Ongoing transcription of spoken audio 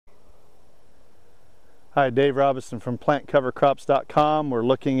Hi, Dave Robinson from plantcovercrops.com. We're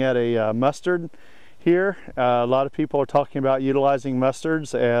looking at a mustard here. A lot of people are talking about utilizing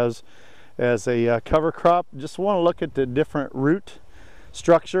mustards as a cover crop. Just want to look at the different root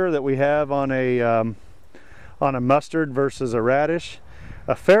structure that we have on a mustard versus a radish.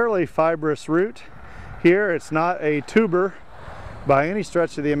 A fairly fibrous root here. It's not a tuber by any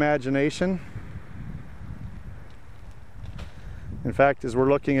stretch of the imagination. In fact, as we're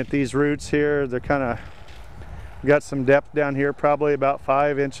looking at these roots here, they're kind of got some depth down here, probably about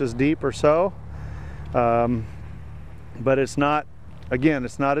 5 inches deep or so. But it's not, again,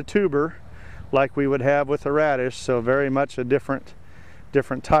 it's not a tuber like we would have with a radish, so very much a different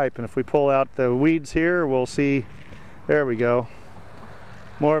type. And if we pull out the weeds here, we'll see, there we go,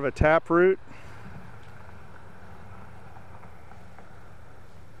 more of a tap root.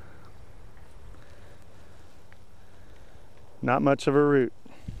 Not much of a root.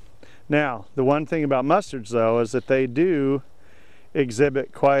 Now, the one thing about mustards, though, is that they do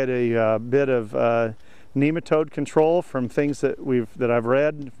exhibit quite a bit of nematode control from things that I've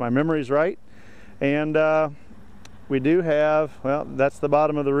read, if my memory's right. And we do have, well, that's the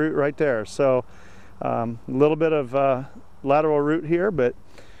bottom of the root right there. So a little bit of lateral root here, but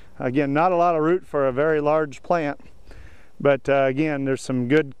again, not a lot of root for a very large plant. But again, there's some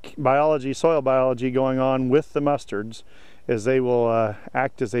good biology, soil biology going on with the mustards, as they will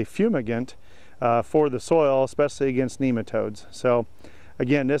act as a fumigant for the soil, especially against nematodes. So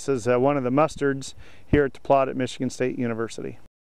again, this is one of the mustards here at the plot at Michigan State University.